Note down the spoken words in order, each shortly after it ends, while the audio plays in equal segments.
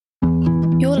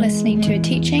You're listening to a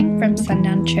teaching from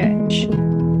Sundown Church.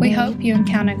 We hope you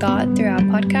encounter God through our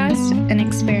podcast and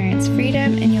experience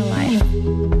freedom in your life.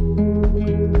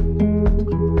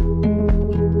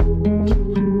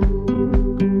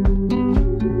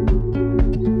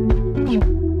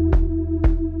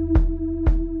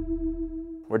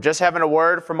 We're just having a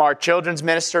word from our children's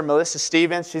minister, Melissa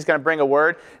Stevens. She's going to bring a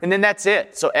word, and then that's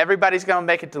it. So everybody's going to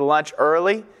make it to lunch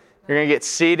early. You're going to get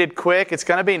seated quick. It's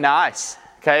going to be nice,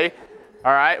 okay?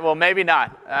 All right, well, maybe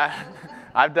not.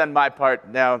 I've done my part.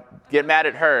 Now, get mad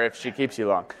at her if she keeps you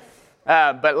long.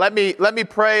 But let me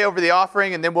pray over the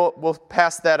offering, and then we'll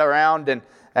pass that around, and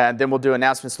then we'll do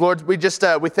announcements. Lord, we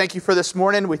thank you for this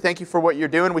morning. We thank you for what you're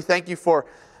doing. We thank you for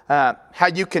how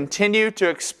you continue to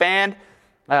expand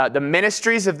the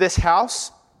ministries of this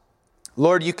house.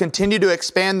 Lord, you continue to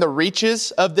expand the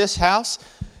reaches of this house.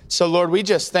 So, Lord, we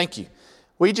just thank you.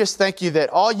 We just thank you that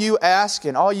all you ask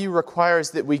and all you require is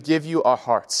that we give you our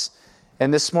hearts.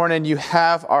 And this morning you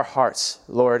have our hearts,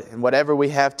 Lord, and whatever we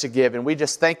have to give. And we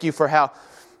just thank you for how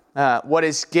what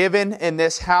is given in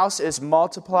this house is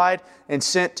multiplied and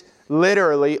sent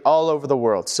literally all over the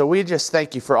world. So we just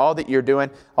thank you for all that you're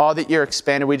doing, all that you're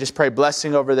expanding. We just pray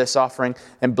blessing over this offering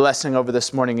and blessing over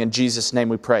this morning. In Jesus' name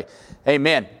we pray.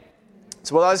 Amen.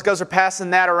 So while those guys are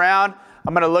passing that around,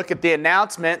 I'm going to look at the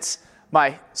announcements.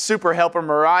 My super helper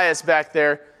Mariah is back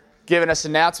there giving us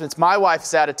announcements. My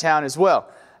wife's out of town as well.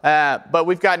 But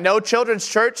we've got no children's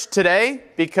church today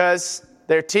because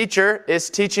their teacher is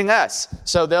teaching us.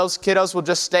 So those kiddos will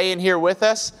just stay in here with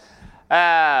us.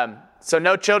 So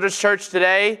no children's church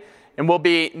today, and we'll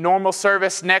be normal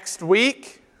service next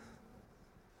week.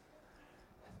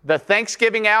 The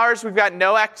Thanksgiving hours, we've got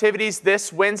no activities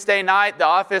this Wednesday night. The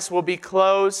office will be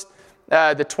closed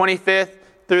the 25th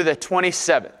through the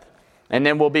 27th. And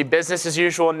then we'll be business as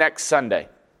usual next Sunday.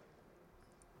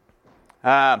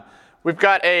 We've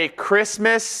got a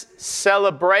Christmas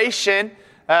celebration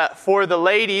for the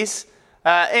ladies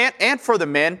and for the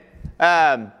men,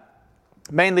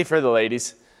 mainly for the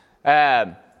ladies.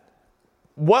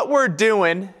 What we're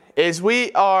doing is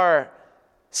we are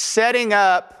setting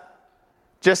up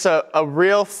just a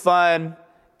real fun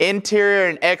interior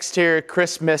and exterior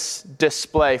Christmas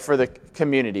display for the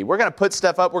community. We're going to put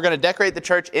stuff up. We're going to decorate the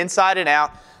church inside and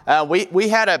out. We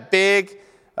had a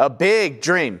big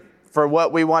dream for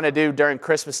what we want to do during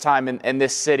Christmas time in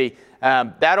this city.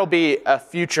 That'll be a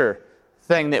future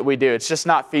thing that we do. It's just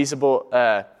not feasible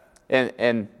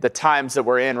in the times that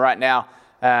we're in right now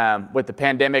with the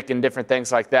pandemic and different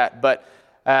things like that. But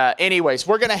anyways,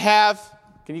 we're going to have...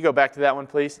 Can you go back to that one,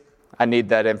 please? I need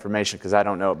that information because I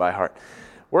don't know it by heart.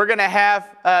 We're going to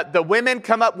have the women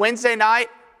come up Wednesday night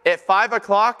at 5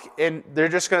 o'clock, and they're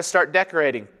just going to start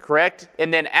decorating, correct?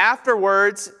 And then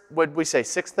afterwards, would we say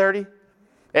 6:30?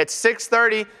 At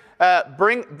 6:30,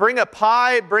 bring a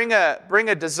pie, bring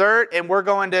a dessert, and we're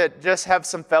going to just have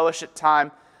some fellowship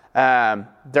time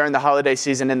during the holiday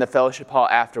season in the fellowship hall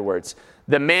afterwards.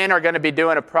 The men are going to be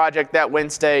doing a project that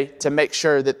Wednesday to make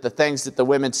sure that the things that the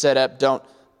women set up don't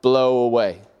blow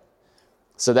away.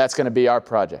 So that's going to be our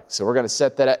project. So we're going to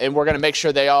set that up, and we're going to make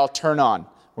sure they all turn on.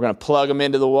 We're going to plug them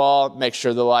into the wall, make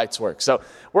sure the lights work. So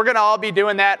we're going to all be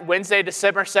doing that Wednesday,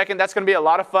 December 2nd. That's going to be a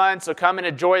lot of fun, so come and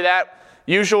enjoy that.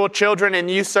 Usual children and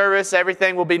youth service,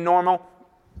 everything will be normal.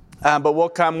 But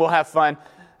we'll have fun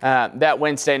that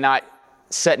Wednesday night,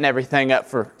 setting everything up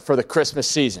for the Christmas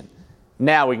season.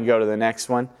 Now we can go to the next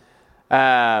one.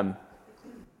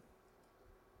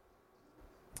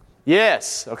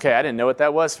 Yes. Okay, I didn't know what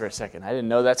that was for a second. I didn't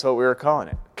know that's what we were calling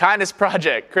it. Kindness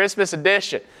Project, Christmas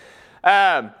edition.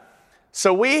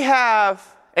 So we have,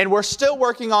 and we're still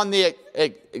working on the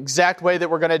exact way that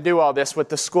we're going to do all this with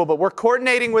the school, but we're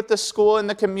coordinating with the school and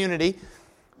the community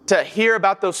to hear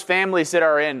about those families that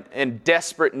are in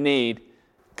desperate need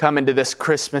coming to this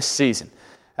Christmas season.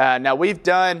 Now we've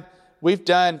done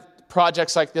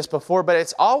projects like this before, but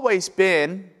it's always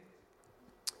been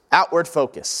outward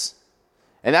focus.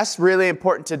 And that's really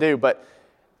important to do, but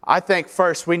I think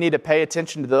first we need to pay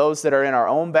attention to those that are in our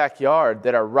own backyard,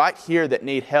 that are right here, that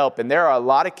need help. And there are a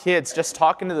lot of kids, just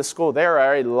talking to the school, there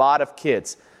are a lot of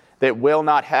kids that will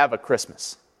not have a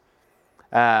Christmas.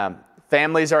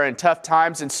 Families are in tough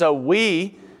times, and so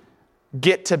we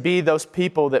get to be those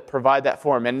people that provide that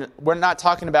for them. And we're not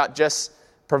talking about just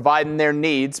providing their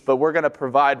needs, but we're going to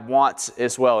provide wants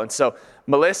as well. And so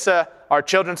Melissa, our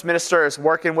children's minister, is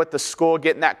working with the school,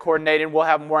 getting that coordinated. We'll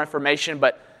have more information,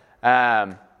 but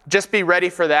just be ready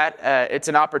for that. It's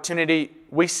an opportunity.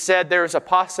 We said there's a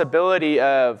possibility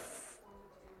of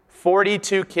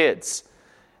 42 kids.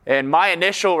 And my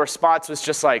initial response was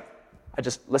just like,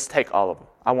 let's take all of them.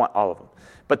 I want all of them.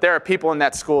 But there are people in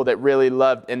that school that really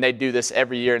love, and they do this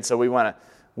every year, and so we want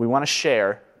to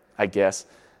share, I guess.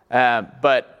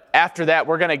 But after that,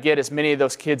 we're going to get as many of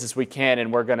those kids as we can,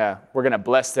 and we're going to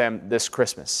bless them this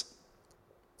Christmas.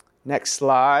 Next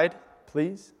slide,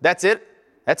 please. That's it?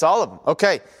 That's all of them.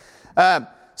 Okay.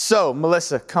 So,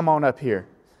 Melissa, come on up here.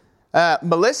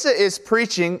 Melissa is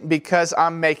preaching because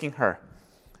I'm making her.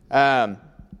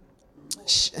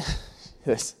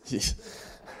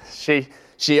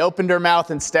 She opened her mouth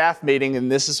in staff meeting,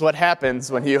 and this is what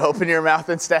happens when you open your mouth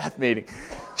in staff meeting.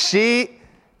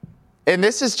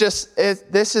 This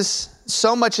is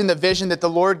so much in the vision that the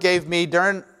Lord gave me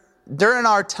during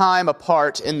our time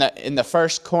apart in the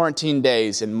first quarantine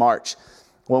days in March,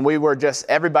 when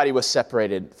everybody was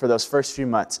separated for those first few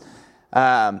months.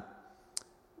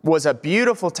 Was a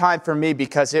beautiful time for me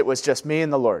because it was just me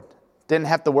and the Lord. Didn't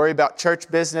have to worry about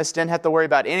church business, didn't have to worry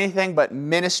about anything but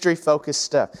ministry-focused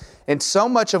stuff. And so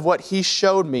much of what He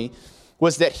showed me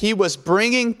was that He was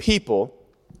bringing people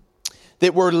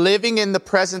that were living in the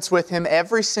presence with Him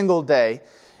every single day,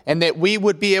 and that we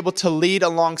would be able to lead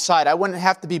alongside. I wouldn't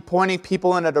have to be pointing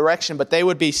people in a direction, but they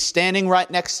would be standing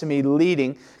right next to me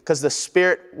leading, because the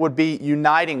Spirit would be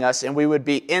uniting us and we would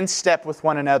be in step with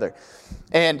one another.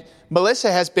 And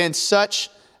Melissa has been such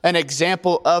an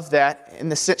example of that in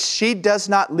the sense she does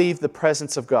not leave the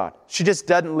presence of God. She just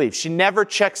doesn't leave. She never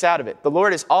checks out of it. The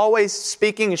Lord is always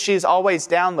speaking and she is always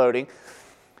downloading.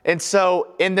 And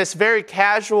so in this very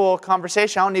casual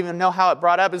conversation, I don't even know how it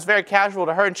brought up. It was very casual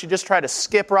to her, and she just tried to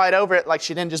skip right over it like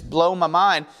she didn't just blow my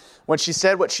mind when she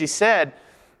said what she said.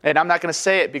 And I'm not going to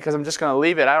say it because I'm just going to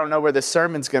leave it. I don't know where this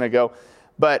sermon's going to go.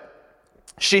 But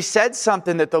she said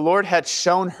something that the Lord had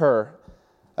shown her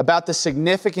about the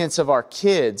significance of our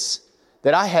kids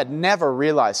that I had never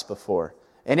realized before.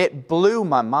 And it blew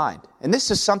my mind. And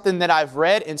this is something that I've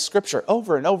read in Scripture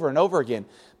over and over and over again.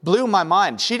 Blew my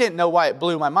mind. She didn't know why it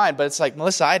blew my mind, but it's like,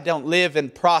 Melissa, I don't live in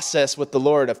process with the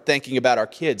Lord of thinking about our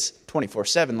kids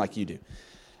 24/7 like you do.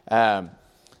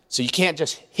 So you can't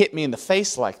just hit me in the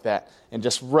face like that and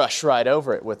just rush right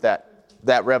over it with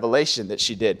that revelation that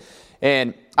she did.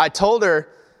 And I told her,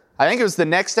 I think it was the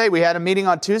next day, we had a meeting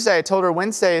on Tuesday. I told her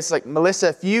Wednesday, it's like, Melissa,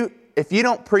 if you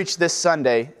don't preach this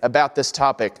Sunday about this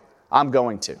topic, I'm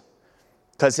going to,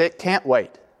 because it can't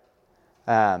wait.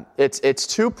 It's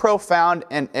too profound,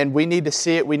 and we need to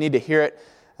see it. We need to hear it.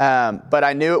 But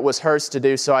I knew it was hers to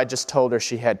do, so I just told her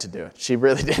she had to do it. She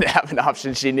really didn't have an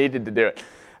option. She needed to do it.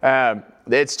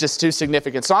 It's just too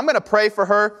significant. So I'm going to pray for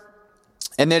her,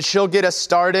 and then she'll get us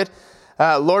started.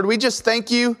 Lord, we just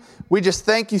thank you. We just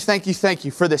thank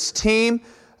you for this team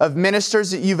of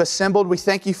ministers that you've assembled. We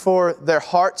thank you for their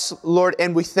hearts, Lord,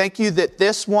 and we thank you that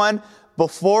this one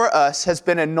before us has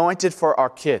been anointed for our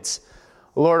kids.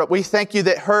 Lord, we thank you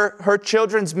that her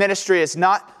children's ministry is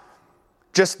not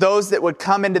just those that would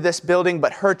come into this building,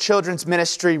 but her children's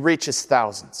ministry reaches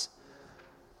thousands.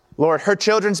 Lord, her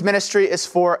children's ministry is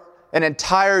for an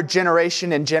entire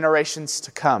generation and generations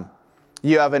to come.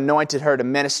 You have anointed her to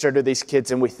minister to these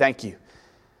kids, and we thank you.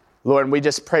 Lord, and we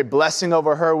just pray blessing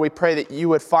over her. We pray that you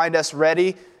would find us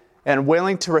ready and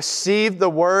willing to receive the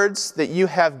words that you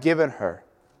have given her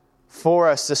for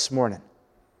us this morning.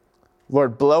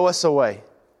 Lord, blow us away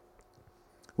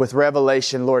with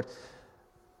revelation. Lord,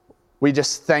 we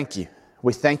just thank you.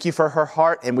 We thank you for her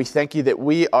heart, and we thank you that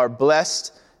we are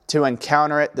blessed to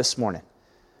encounter it this morning.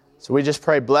 So we just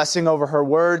pray blessing over her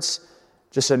words.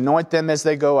 Just anoint them as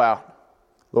they go out.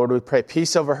 Lord, we pray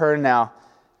peace over her now,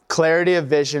 clarity of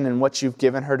vision in what you've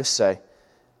given her to say.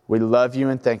 We love you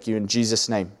and thank you in Jesus'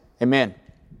 name. Amen.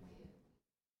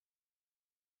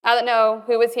 I don't know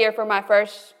who was here for my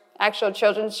first actual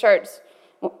children's church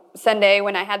Sunday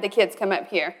when I had the kids come up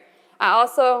here. I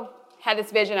also had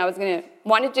this vision I was going to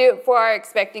want to do it for our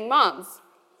expecting moms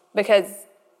because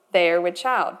they are with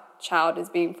child. Child is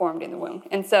being formed in the womb.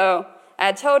 And so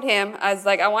I told him, I was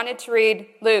like, I wanted to read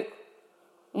Luke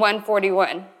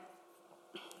 1:41.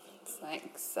 It's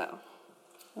like so.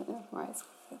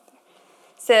 It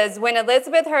says, when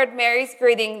Elizabeth heard Mary's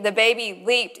greeting, the baby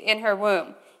leaped in her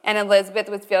womb, and Elizabeth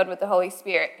was filled with the Holy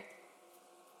Spirit.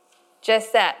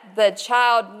 Just that. The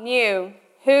child knew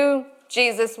who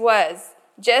Jesus was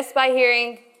just by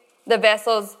hearing the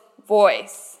vessel's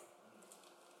voice.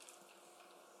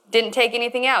 Didn't take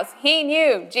anything else. He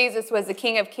knew Jesus was the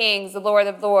King of Kings, the Lord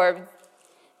of Lords,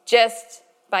 just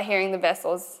by hearing the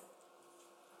vessel's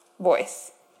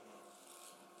voice.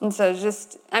 And so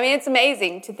it's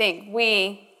amazing to think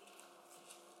we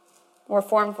were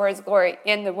formed for his glory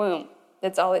in the womb.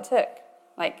 That's all it took.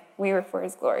 Like, we were for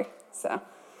his glory. So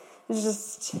it's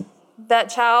just that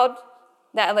child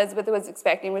that Elizabeth was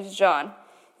expecting was John.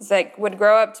 It's like would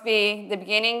grow up to be the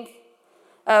beginning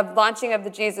of launching of the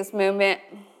Jesus movement.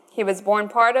 He was born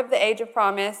part of the age of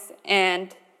promise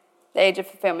and the age of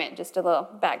fulfillment. Just a little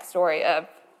backstory of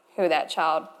who that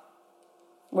child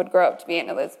would grow up to be in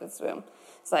Elizabeth's womb.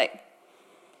 It's like,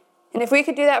 and if we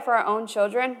could do that for our own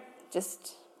children,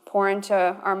 just pour into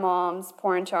our moms,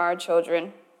 pour into our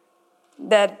children,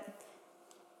 that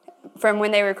from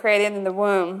when they were created in the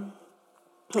womb,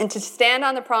 and to stand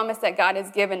on the promise that God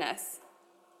has given us.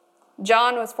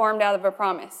 John was formed out of a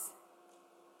promise.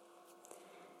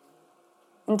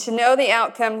 And to know the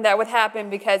outcome that would happen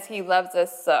because he loves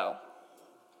us so.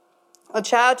 A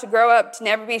child to grow up to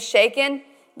never be shaken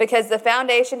because the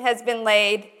foundation has been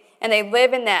laid and they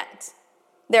live in that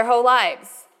their whole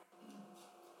lives.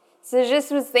 So I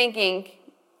just was thinking,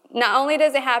 not only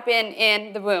does it happen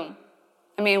in the womb,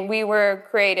 I mean, we were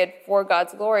created for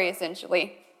God's glory,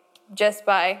 essentially, just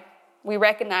by we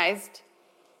recognized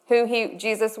who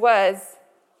Jesus was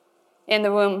in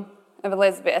the womb of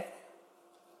Elizabeth.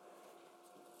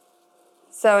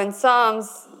 So in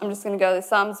Psalms, I'm just going to go to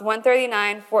Psalms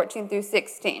 139, 14 through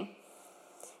 16. It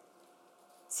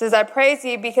says, I praise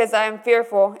you because I am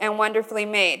fearful and wonderfully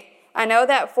made. I know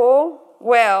that full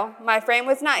well my frame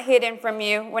was not hidden from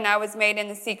you when I was made in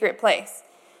the secret place.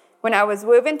 When I was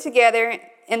woven together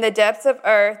in the depths of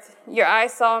earth, your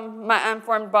eyes saw my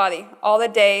unformed body. All the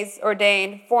days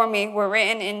ordained for me were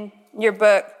written in your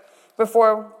book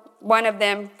before one of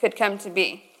them could come to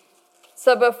be.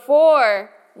 So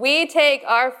before we take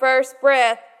our first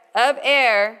breath of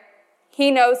air,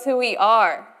 he knows who we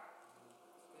are.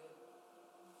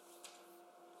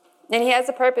 And he has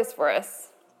a purpose for us.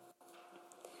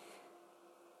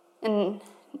 And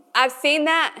I've seen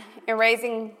that in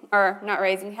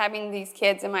having these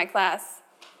kids in my class.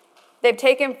 They've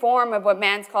taken form of what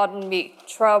man's called them to be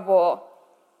trouble.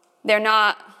 They're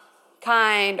not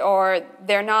kind, or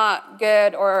they're not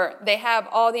good, or they have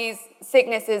all these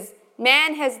sicknesses.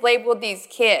 Man has labeled these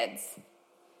kids.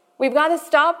 We've got to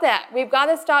stop that. We've got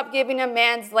to stop giving them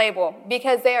man's label,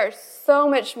 because they are so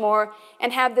much more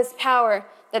and have this power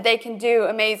that they can do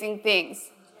amazing things.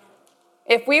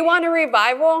 If we want a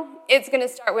revival, it's going to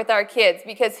start with our kids,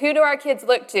 because who do our kids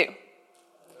look to?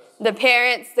 The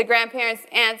parents, the grandparents,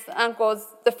 aunts, the uncles,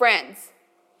 the friends.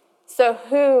 So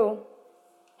who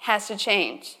has to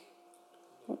change?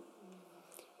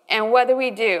 And what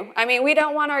do? I mean, we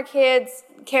don't want our kids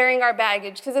carrying our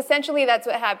baggage, because essentially that's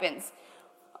what happens.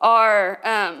 Our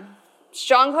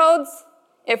strongholds,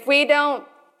 if we don't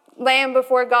lay them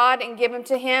before God and give them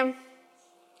to him,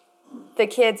 the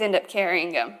kids end up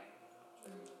carrying them.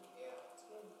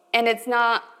 And it's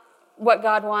not what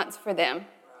God wants for them.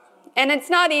 And it's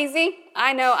not easy.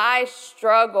 I know I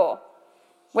struggle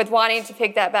with wanting to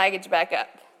pick that baggage back up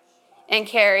and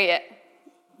carry it,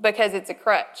 because it's a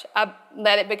crutch. I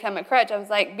let it become a crutch. I was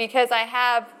like, because I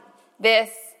have this,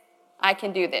 I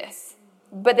can do this.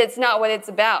 But it's not what it's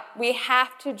about. We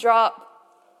have to drop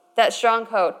that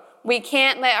stronghold. We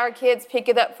can't let our kids pick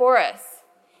it up for us.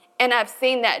 And I've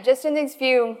seen that just in these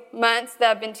few months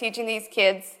that I've been teaching these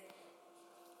kids.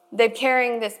 They're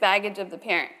carrying this baggage of the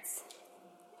parents.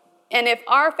 And if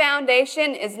our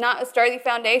foundation is not a sturdy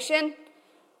foundation,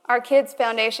 our kids'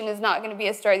 foundation is not going to be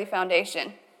a sturdy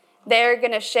foundation. They're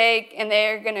going to shake and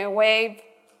they're going to wave.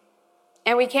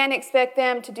 And we can't expect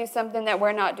them to do something that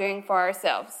we're not doing for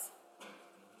ourselves.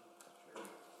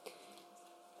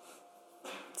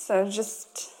 So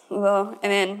just a little,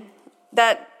 and then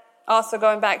that also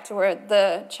going back to where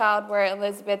the child where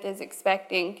Elizabeth is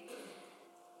expecting.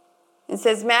 It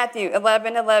says Matthew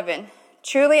 11:11.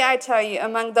 Truly I tell you,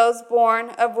 among those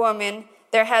born of woman,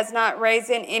 there has not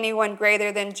risen anyone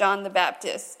greater than John the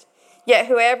Baptist. Yet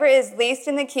whoever is least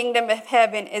in the kingdom of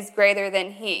heaven is greater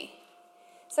than he.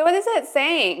 So what is that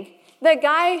saying? The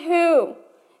guy who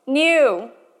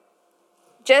knew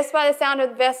just by the sound of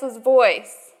the vessel's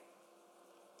voice,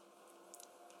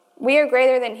 we are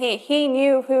greater than he. He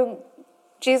knew who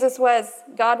Jesus was,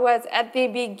 God was at the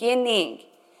beginning,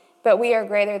 but we are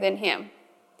greater than him.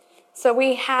 So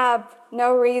we have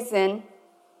no reason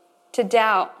to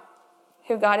doubt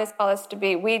who God has called us to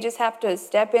be. We just have to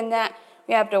step in that.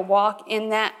 We have to walk in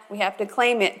that. We have to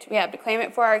claim it. We have to claim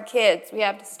it for our kids. We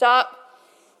have to stop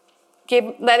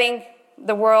letting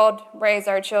the world raise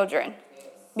our children.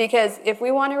 Because if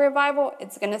we want a revival,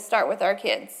 it's going to start with our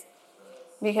kids.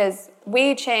 Because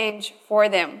we change for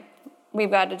them. We've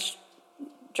got to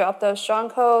drop those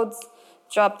strongholds,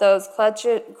 drop those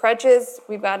crutches.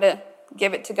 We've got to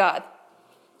give it to God.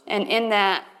 And in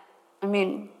that, I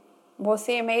mean, we'll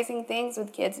see amazing things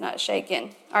with kids not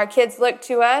shaken. Our kids look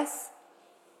to us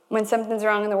when something's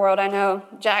wrong in the world. I know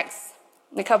Jax,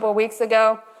 a couple of weeks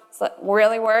ago,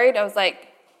 really worried. I was like,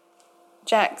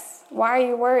 Jax, why are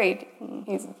you worried?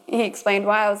 He explained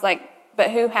why. I was like,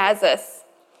 but who has us?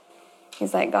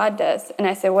 He's like, God does. And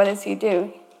I said, what does he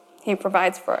do? He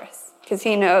provides for us because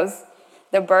he knows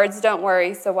the birds don't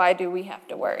worry, so why do we have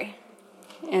to worry?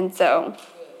 And so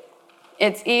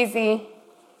it's easy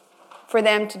for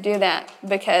them to do that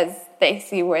because they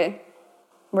see where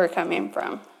we're coming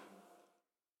from.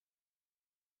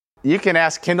 You can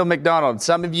ask Kendall McDonald.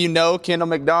 Some of you know Kendall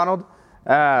McDonald.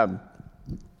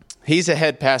 He's a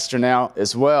head pastor now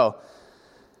as well.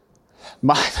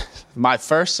 My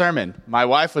first sermon, my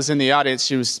wife was in the audience.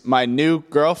 She was my new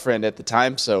girlfriend at the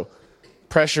time, so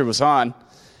pressure was on.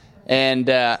 And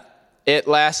it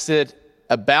lasted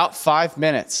about 5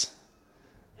 minutes.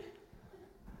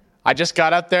 I just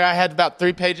got up there. I had about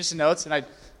 3 pages of notes, and I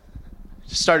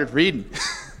just started reading.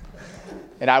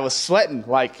 And I was sweating,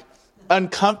 like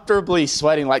uncomfortably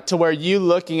sweating, like to where you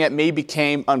looking at me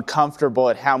became uncomfortable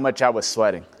at how much I was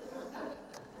sweating.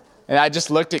 And I just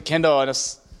looked at Kendall and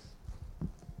just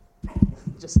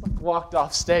like walked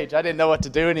off stage. I didn't know what to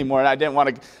do anymore, and I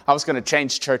was going to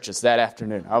change churches that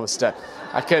afternoon. I was done.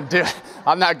 I couldn't do it.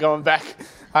 I'm not going back.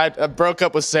 I broke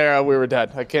up with Sarah. We were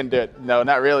done. I couldn't do it. No,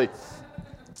 not really.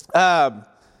 But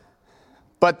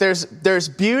there's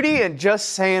beauty in just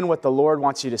saying what the Lord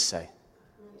wants you to say.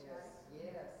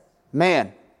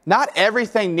 Man, not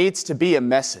everything needs to be a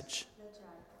message.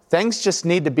 Things just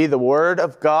need to be the Word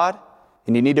of God,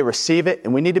 and you need to receive it,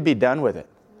 and we need to be done with it,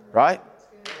 right?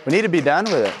 We need to be done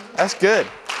with it. That's good.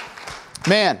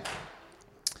 Man,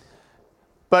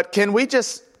 but can we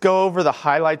just go over the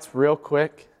highlights real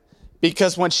quick?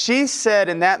 Because when she said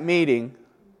in that meeting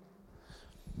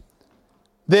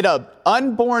that an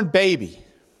unborn baby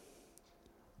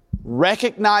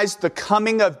recognized the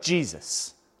coming of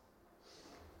Jesus,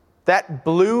 that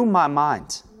blew my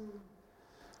mind.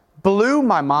 Blew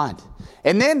my mind.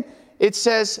 And then it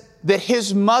says that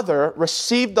his mother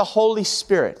received the Holy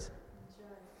Spirit.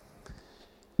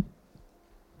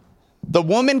 The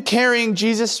woman carrying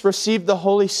Jesus received the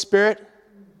Holy Spirit.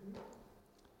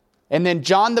 And then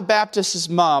John the Baptist's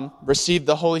mom received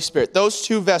the Holy Spirit. Those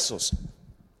two vessels.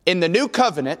 In the new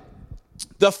covenant,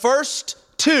 the first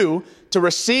two to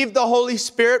receive the Holy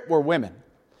Spirit were women.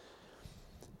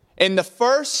 And the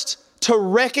first to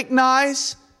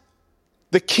recognize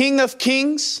the King of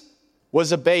Kings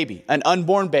was a baby, an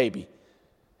unborn baby.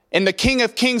 And the King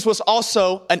of Kings was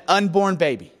also an unborn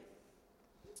baby.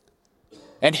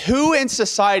 And who in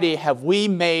society have we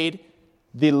made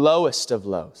the lowest of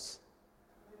lows?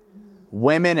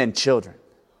 Women and children.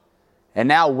 And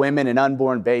now women and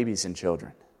unborn babies and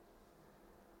children.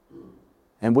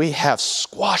 And we have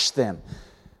squashed them.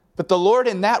 But the Lord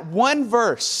in that one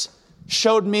verse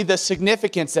showed me the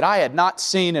significance that I had not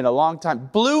seen in a long time.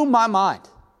 Blew my mind.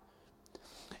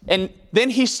 And then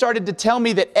he started to tell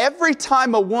me that every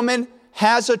time a woman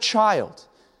has a child,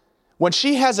 when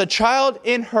she has a child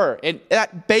in her and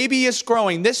that baby is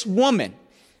growing, this woman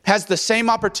has the same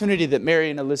opportunity that Mary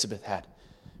and Elizabeth had.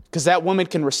 Because that woman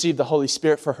can receive the Holy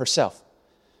Spirit for herself.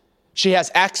 She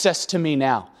has access to me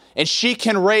now. And she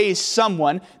can raise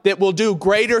someone that will do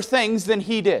greater things than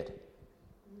he did.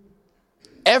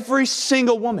 Every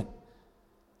single woman.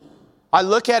 I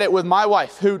look at it with my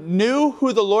wife, who knew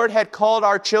who the Lord had called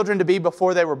our children to be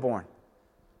before they were born.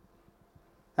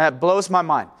 That blows my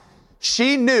mind.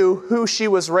 She knew who she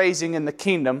was raising in the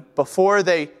kingdom before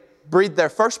they breathed their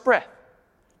first breath.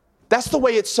 That's the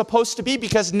way it's supposed to be,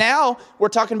 because now we're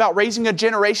talking about raising a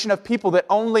generation of people that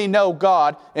only know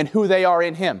God and who they are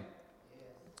in Him.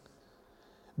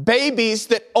 Babies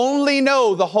that only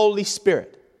know the Holy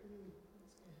Spirit.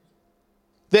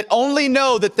 That only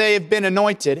know that they have been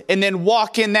anointed and then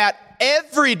walk in that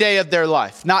every day of their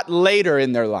life, not later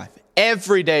in their life,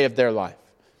 every day of their life.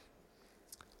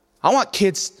 I want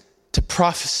kids to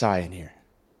prophesy in here.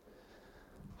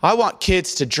 I want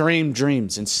kids to dream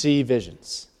dreams and see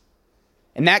visions.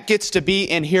 And that gets to be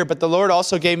in here, but the Lord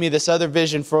also gave me this other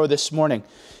vision for this morning.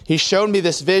 He showed me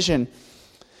this vision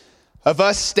of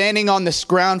us standing on this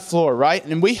ground floor, right?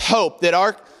 And we hope that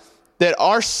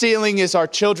our ceiling is our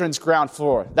children's ground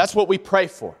floor. That's what we pray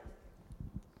for.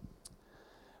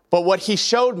 But what he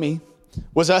showed me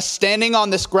was us standing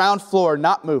on this ground floor,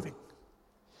 not moving.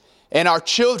 And our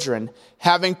children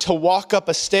having to walk up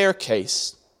a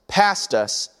staircase past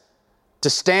us to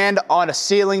stand on a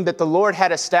ceiling that the Lord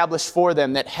had established for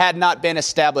them that had not been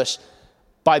established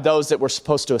by those that were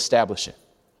supposed to establish it.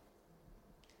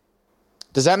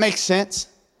 Does that make sense?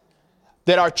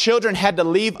 That our children had to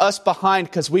leave us behind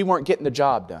because we weren't getting the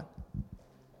job done.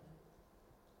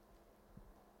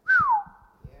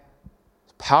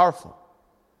 It's powerful.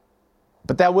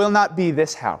 But that will not be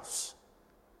this house.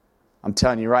 I'm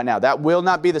telling you right now, that will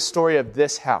not be the story of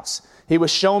this house. He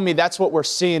was showing me that's what we're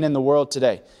seeing in the world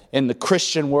today, in the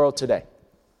Christian world today.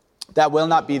 That will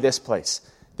not be this place.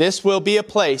 This will be a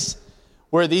place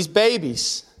where these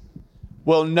babies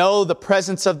will know the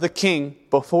presence of the King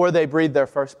before they breathe their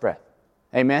first breath.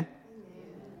 Amen?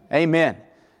 Amen.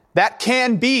 That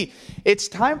can be. It's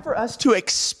time for us to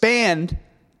expand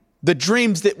the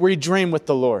dreams that we dream with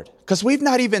the Lord. Because we've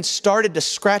not even started to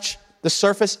scratch the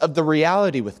surface of the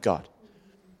reality with God.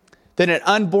 That an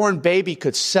unborn baby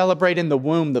could celebrate in the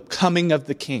womb the coming of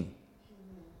the King.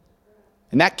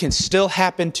 And that can still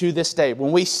happen to this day.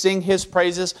 When we sing His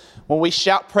praises, when we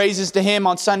shout praises to Him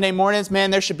on Sunday mornings,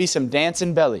 man, there should be some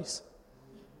dancing bellies.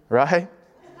 Right?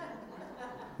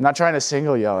 I'm not trying to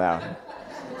single y'all out.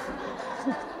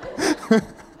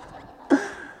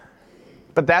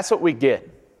 But that's what we get.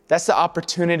 That's the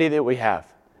opportunity that we have.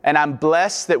 And I'm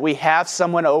blessed that we have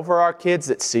someone over our kids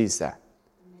that sees that.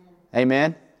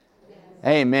 Amen?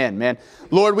 Amen, man.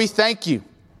 Lord, we thank You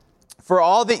for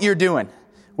all that You're doing.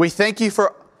 We thank You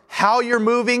for how You're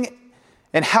moving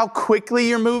and how quickly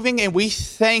You're moving. And we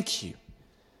thank You.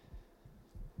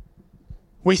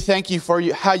 We thank You for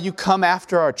how You come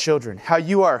after our children, how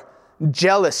You are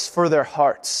jealous for their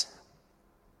hearts.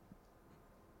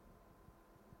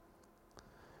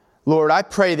 Lord, I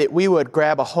pray that we would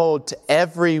grab a hold to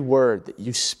every word that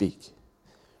You speak.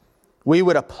 We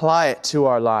would apply it to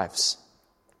our lives.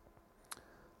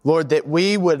 Lord, that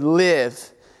we would live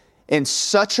in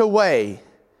such a way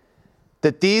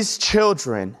that these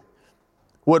children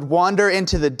would wander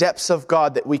into the depths of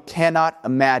God that we cannot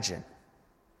imagine,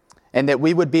 and that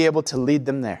we would be able to lead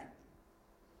them there.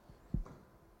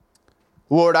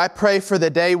 Lord, I pray for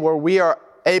the day where we are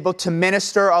able to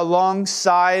minister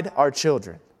alongside our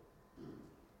children.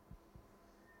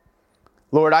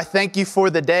 Lord, I thank You for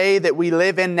the day that we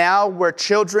live in now, where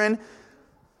children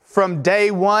from day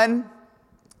one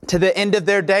to the end of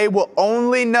their day will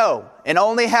only know and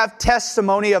only have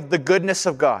testimony of the goodness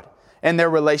of God and their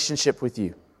relationship with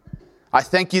You. I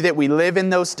thank You that we live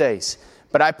in those days,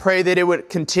 but I pray that it would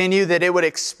continue, that it would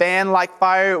expand like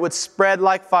fire, it would spread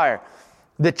like fire.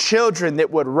 The children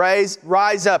that would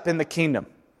rise up in the kingdom.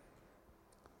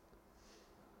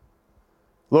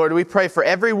 Lord, we pray for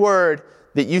every word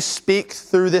that You speak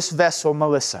through this vessel,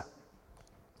 Melissa,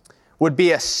 would be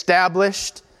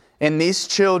established in these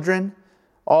children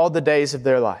all the days of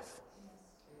their life.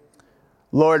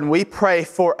 Lord, and we pray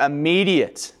for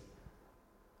immediate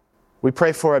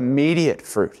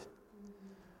fruit.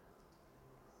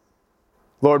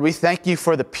 Lord, we thank You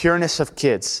for the pureness of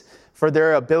kids, for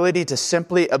their ability to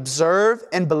simply observe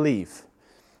and believe.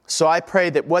 So I pray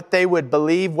that what they would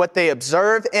believe, what they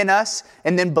observe in us,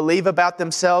 and then believe about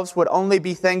themselves would only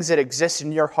be things that exist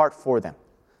in Your heart for them.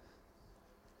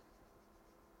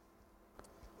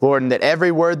 Lord, and that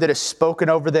every word that is spoken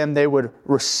over them, they would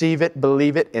receive it,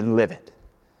 believe it, and live it.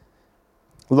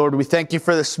 Lord, we thank You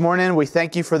for this morning. We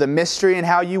thank You for the mystery and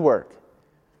how You work.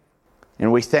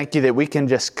 And we thank You that we can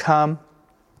just come,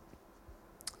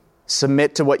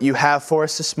 submit to what You have for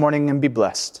us this morning, and be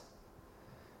blessed.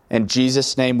 In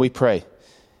Jesus' name we pray.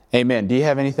 Amen. Do you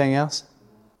have anything else?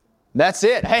 That's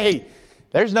it. Hey,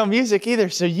 there's no music either.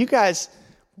 So you guys,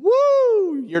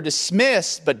 woo, you're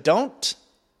dismissed, but don't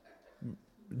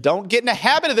get in a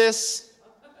habit of this.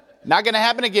 Not going to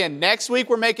happen again. Next week,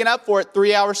 we're making up for it.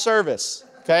 3-hour service.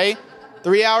 Okay?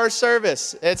 3-hour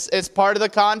service. It's part of the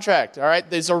contract. All right?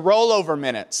 These are rollover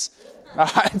minutes. All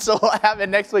right? So we'll have it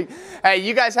next week. Hey,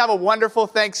 you guys have a wonderful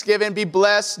Thanksgiving. Be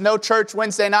blessed. No church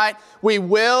Wednesday night. We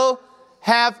will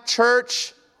have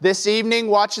church this evening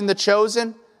watching The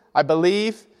Chosen, I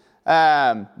believe.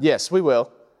 Yes, we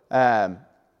will. And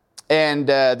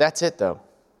that's it, though.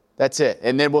 That's it.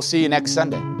 And then we'll see you next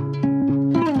Sunday.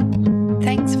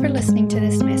 Thanks for listening to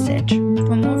this message.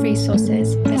 For more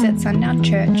resources, visit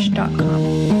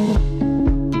sundownchurch.com.